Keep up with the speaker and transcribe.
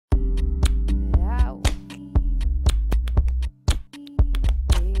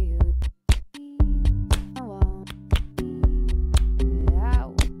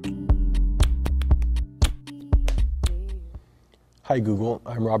Hi Google,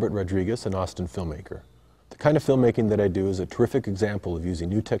 I'm Robert Rodriguez, an Austin filmmaker. The kind of filmmaking that I do is a terrific example of using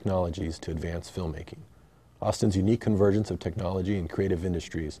new technologies to advance filmmaking. Austin's unique convergence of technology and creative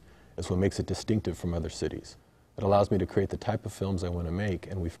industries is what makes it distinctive from other cities. It allows me to create the type of films I want to make,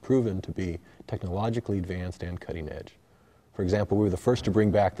 and we've proven to be technologically advanced and cutting edge. For example, we were the first to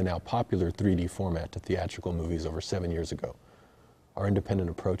bring back the now popular 3D format to theatrical movies over 7 years ago. Our independent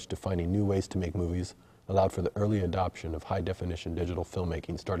approach to finding new ways to make movies allowed for the early adoption of high-definition digital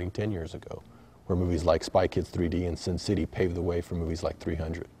filmmaking starting 10 years ago, where movies like Spy Kids 3D and Sin City paved the way for movies like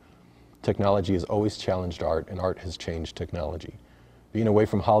 300. Technology has always challenged art, and art has changed technology. Being away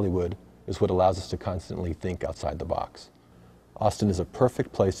from Hollywood is what allows us to constantly think outside the box. Austin is a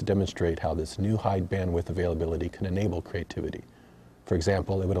perfect place to demonstrate how this new high bandwidth availability can enable creativity. For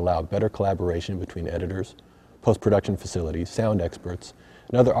example, it would allow better collaboration between editors, post-production facilities, sound experts,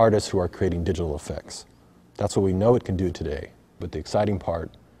 and other artists who are creating digital effects. That's what we know it can do today, but the exciting part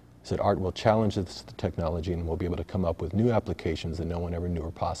is that art will challenge this technology and will be able to come up with new applications that no one ever knew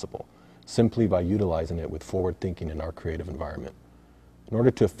were possible, simply by utilizing it with forward thinking in our creative environment. In order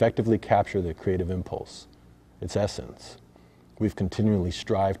to effectively capture the creative impulse, its essence, we've continually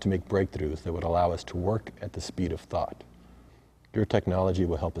strived to make breakthroughs that would allow us to work at the speed of thought. Your technology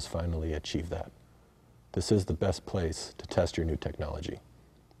will help us finally achieve that. This is the best place to test your new technology.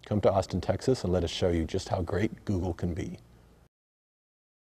 Come to Austin, Texas, and let us show you just how great Google can be.